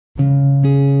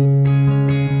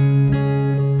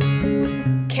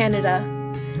Canada,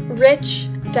 rich,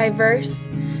 diverse,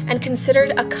 and considered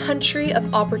a country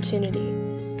of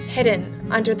opportunity, hidden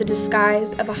under the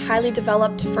disguise of a highly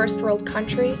developed first world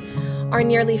country, are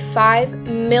nearly 5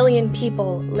 million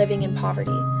people living in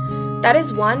poverty. That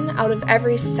is 1 out of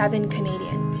every 7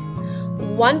 Canadians.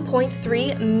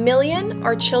 1.3 million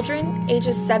are children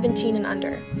ages 17 and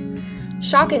under.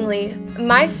 Shockingly,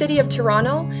 my city of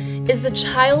Toronto is the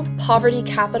child poverty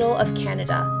capital of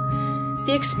Canada.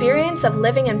 The experience of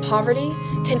living in poverty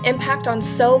can impact on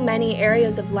so many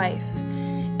areas of life.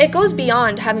 It goes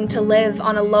beyond having to live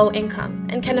on a low income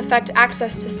and can affect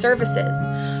access to services,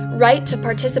 right to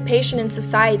participation in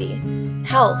society,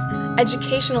 health,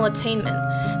 educational attainment,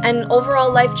 and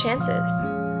overall life chances.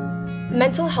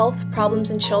 Mental health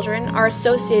problems in children are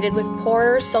associated with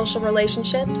poorer social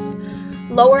relationships,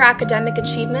 lower academic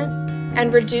achievement,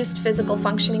 and reduced physical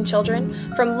functioning.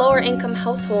 Children from lower income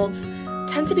households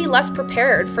tend to be less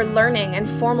prepared for learning and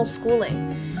formal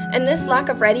schooling, and this lack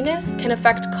of readiness can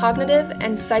affect cognitive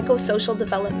and psychosocial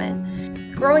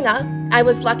development. Growing up, I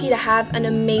was lucky to have an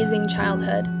amazing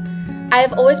childhood. I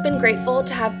have always been grateful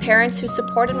to have parents who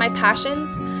supported my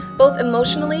passions, both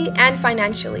emotionally and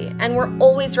financially, and were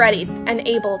always ready and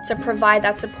able to provide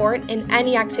that support in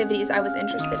any activities I was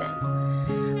interested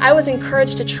in. I was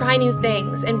encouraged to try new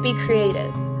things and be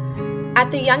creative. At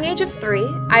the young age of 3,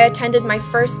 I attended my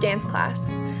first dance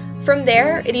class. From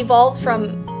there, it evolved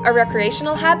from a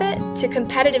recreational habit to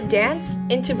competitive dance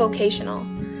into vocational.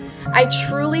 I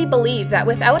truly believe that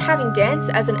without having dance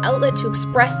as an outlet to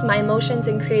express my emotions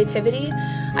and creativity,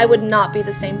 I would not be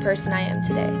the same person I am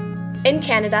today. In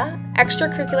Canada,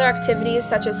 extracurricular activities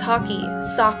such as hockey,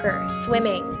 soccer,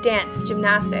 swimming, dance,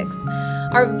 gymnastics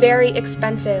are very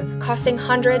expensive, costing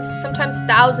hundreds, sometimes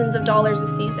thousands of dollars a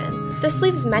season. This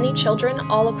leaves many children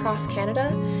all across Canada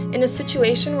in a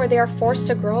situation where they are forced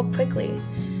to grow up quickly.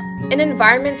 In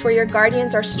environments where your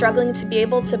guardians are struggling to be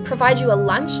able to provide you a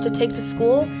lunch to take to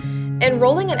school,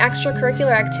 enrolling in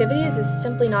extracurricular activities is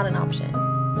simply not an option.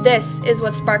 This is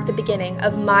what sparked the beginning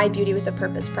of My Beauty with a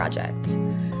Purpose project.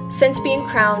 Since being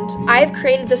crowned, I have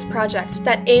created this project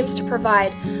that aims to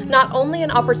provide not only an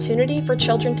opportunity for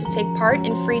children to take part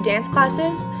in free dance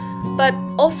classes, but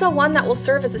also one that will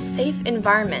serve as a safe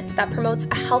environment that promotes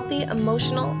a healthy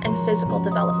emotional and physical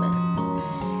development.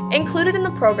 Included in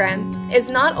the program is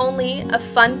not only a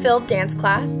fun-filled dance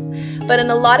class, but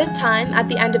an allotted time at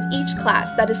the end of each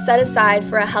class that is set aside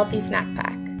for a healthy snack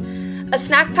pack. A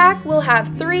snack pack will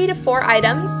have 3 to 4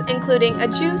 items, including a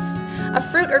juice, a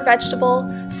fruit or vegetable,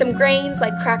 some grains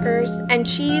like crackers, and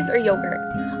cheese or yogurt,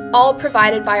 all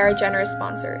provided by our generous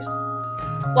sponsors.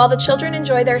 While the children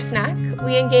enjoy their snack,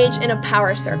 we engage in a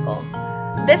power circle.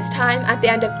 This time at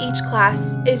the end of each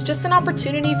class is just an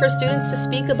opportunity for students to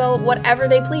speak about whatever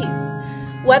they please,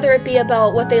 whether it be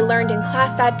about what they learned in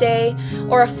class that day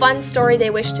or a fun story they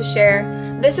wish to share.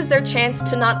 This is their chance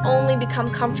to not only become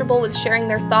comfortable with sharing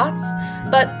their thoughts,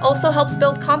 but also helps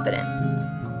build confidence.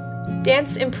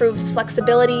 Dance improves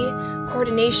flexibility,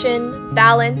 coordination,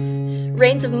 balance,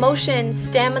 range of motion,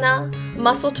 stamina,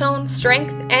 muscle tone,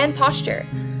 strength, and posture.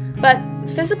 But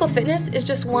physical fitness is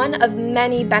just one of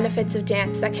many benefits of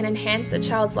dance that can enhance a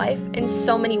child's life in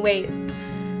so many ways.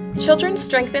 Children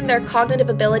strengthen their cognitive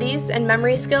abilities and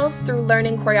memory skills through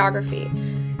learning choreography.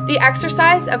 The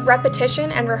exercise of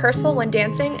repetition and rehearsal when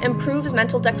dancing improves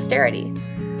mental dexterity.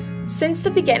 Since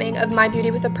the beginning of My Beauty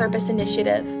with a Purpose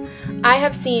initiative, I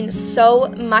have seen so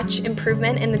much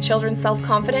improvement in the children's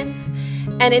self-confidence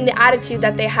and in the attitude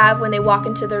that they have when they walk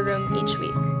into their room each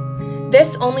week.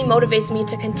 This only motivates me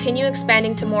to continue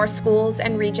expanding to more schools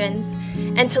and regions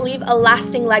and to leave a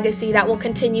lasting legacy that will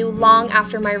continue long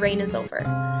after my reign is over.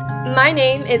 My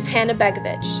name is Hanna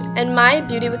BEGOVIC, and My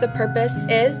Beauty with a Purpose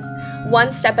is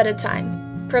one step at a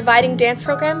time, providing dance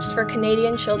programs for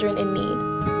Canadian children in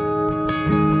need.